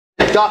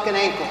duck an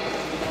ankle.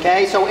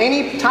 Okay, so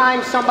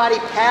anytime somebody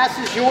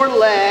passes your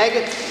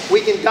leg,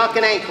 we can duck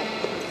an ankle.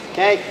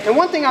 Okay, and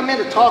one thing I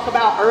meant to talk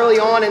about early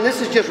on, and this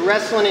is just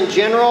wrestling in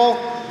general,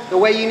 the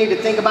way you need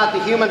to think about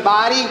the human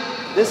body,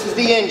 this is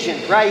the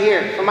engine right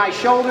here. From my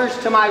shoulders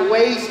to my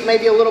waist,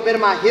 maybe a little bit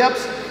of my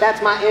hips,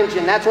 that's my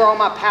engine. That's where all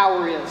my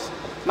power is.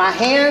 My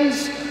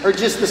hands are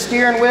just the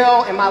steering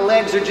wheel and my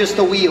legs are just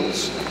the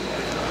wheels.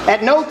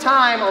 At no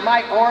time are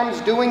my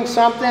arms doing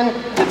something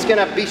that's going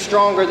to be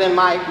stronger than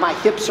my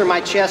hips or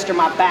my chest or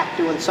my back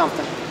doing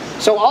something.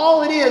 So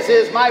all it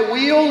is my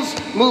wheels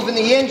moving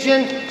the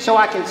engine so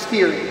I can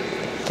steer it.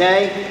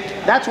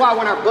 Okay? That's why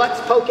when our butt's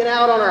poking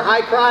out on our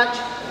high crotch,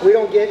 we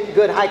don't get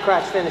good high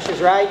crotch finishes,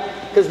 right?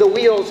 Because the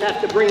wheels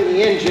have to bring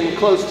the engine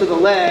close to the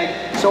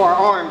leg so our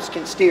arms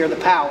can steer the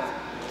power.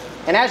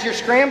 And as you're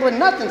scrambling,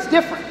 nothing's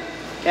different.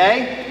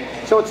 Okay?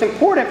 So it's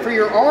important for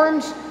your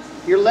arms,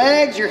 your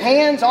legs, your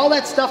hands, all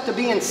that stuff to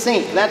be in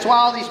sync. That's why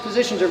all these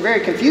positions are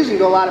very confusing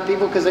to a lot of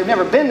people because they've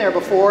never been there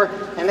before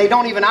and they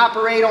don't even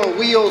operate on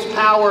wheels,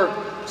 power,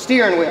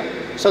 steering wheel.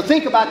 So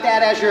think about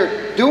that as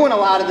you're doing a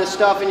lot of this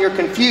stuff and you're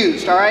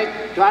confused, all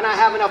right? Do I not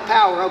have enough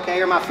power?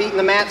 Okay, are my feet in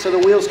the mat so the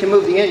wheels can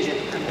move the engine?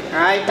 All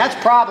right, that's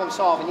problem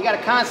solving. You got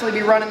to constantly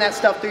be running that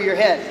stuff through your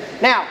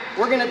head. Now,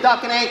 we're going to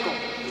duck an ankle,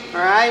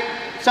 all right?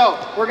 So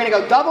we're going to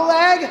go double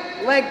leg,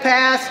 leg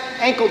pass,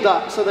 ankle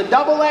duck. So the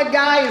double leg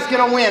guy is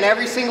going to win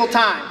every single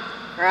time,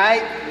 all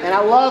right? And I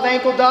love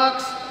ankle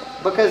ducks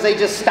because they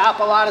just stop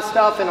a lot of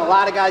stuff and a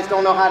lot of guys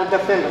don't know how to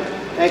defend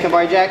them. Okay, come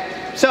on,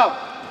 Jack. So,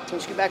 can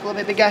you scoot back a little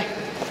bit, big guy?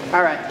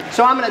 All right,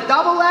 so I'm going to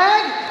double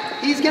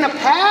leg. He's going to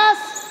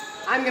pass.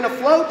 I'm going to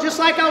float just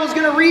like I was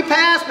going to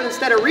repass, but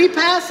instead of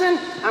repassing,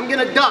 I'm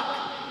going to duck,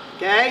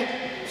 okay?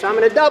 So I'm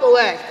going to double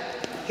leg.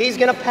 He's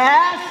going to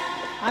pass.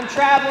 I'm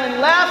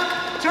traveling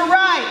left to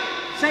right.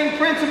 Same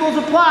principles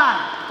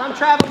apply. If I'm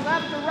traveling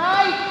left to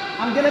right,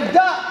 I'm going to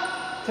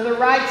duck to the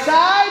right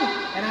side,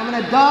 and I'm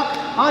going to duck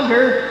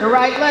under the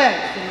right leg.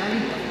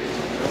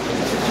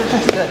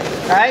 Good.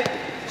 All right?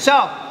 So,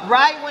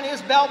 right when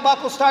his belt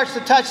buckle starts to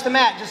touch the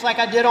mat, just like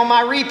I did on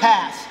my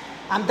repass,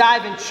 I'm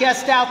diving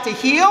chest out to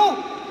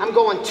heel. I'm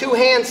going 2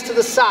 hands to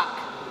the sock.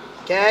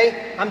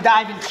 Okay? I'm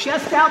diving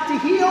chest out to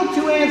heel,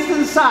 2 hands to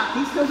the sock.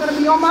 He's still going to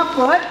be on my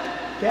foot.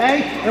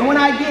 Okay? And when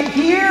I get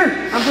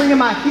here, I'm bringing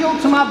my heel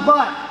to my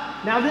butt.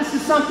 Now this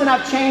is something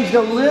I've changed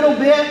a little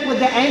bit with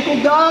the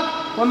ankle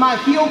duck. When my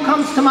heel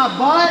comes to my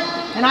butt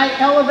and I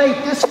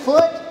elevate this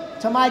foot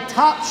to my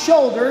top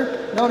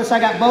shoulder, notice I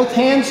got both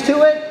hands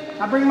to it.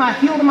 I bring my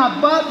heel to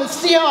my butt, but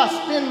see how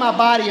I spin my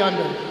body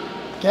under.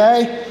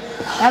 Okay?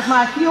 As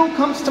my heel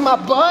comes to my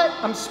butt,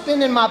 I'm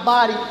spinning my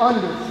body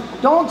under.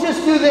 Don't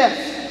just do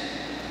this.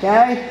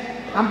 Okay?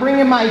 I'm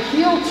bringing my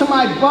heel to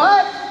my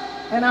butt,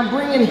 and I'm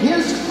bringing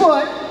his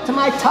foot to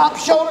my top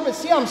shoulder, but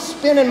see how I'm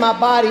spinning my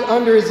body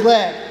under his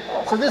leg.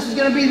 So this is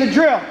going to be the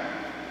drill.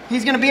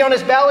 He's going to be on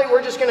his belly.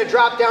 We're just going to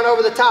drop down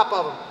over the top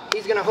of him.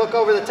 He's going to hook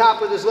over the top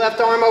with his left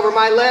arm over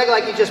my leg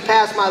like he just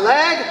passed my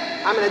leg.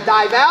 I'm going to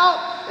dive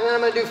out, and then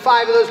I'm going to do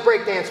 5 of those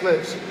breakdance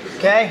moves.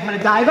 Okay? I'm going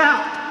to dive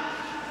out.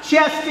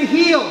 Chest to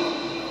heel.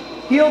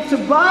 Heel to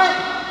butt.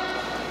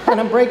 And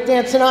I'm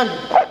breakdancing under.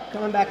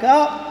 Coming back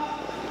up.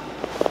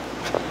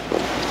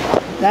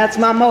 That's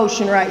my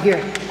motion right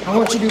here. I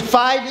want you to do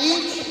 5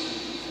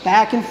 each,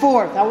 back and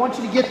forth. I want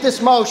you to get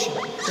this motion.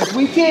 If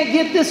we can't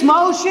get this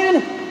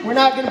motion, we're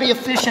not going to be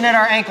efficient at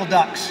our ankle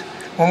ducks.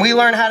 When we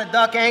learn how to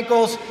duck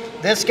ankles,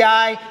 this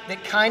guy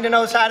that kind of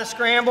knows how to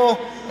scramble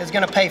is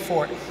going to pay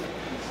for it.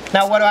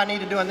 Now what do I need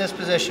to do in this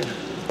position?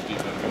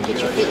 Get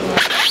your feet in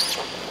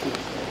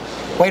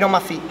there. Weight on my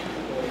feet.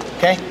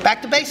 Okay,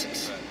 back to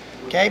basics.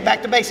 Okay,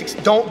 back to basics.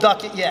 Don't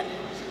duck it yet,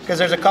 because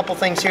there's a couple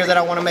things here that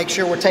I want to make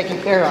sure we're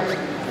taking care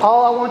of.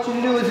 All I want you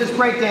to do is this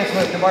breakdance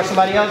move. Can I borrow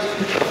somebody else?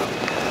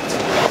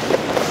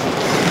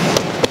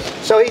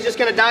 So he's just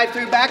going to dive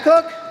through back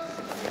hook.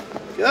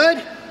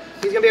 Good.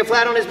 He's going to be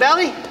flat on his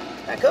belly.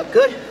 Back hook.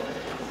 Good.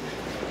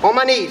 On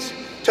my knees.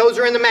 Toes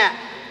are in the mat.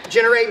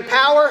 Generating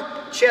power.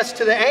 Chest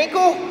to the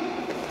ankle.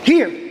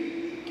 Here.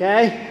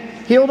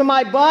 Okay. Heel to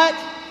my butt.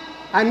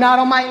 I'm not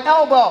on my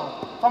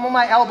elbow. If I'm on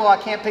my elbow, I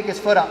can't pick his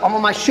foot up. I'm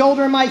on my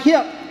shoulder and my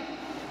hip.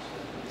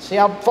 See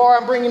how far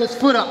I'm bringing his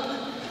foot up.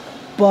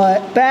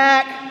 Butt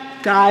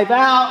back, dive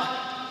out,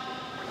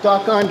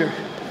 duck under.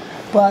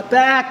 Butt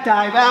back,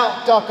 dive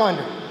out, duck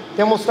under.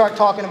 Then we'll start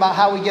talking about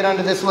how we get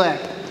under this leg.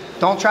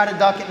 Don't try to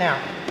duck it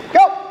now.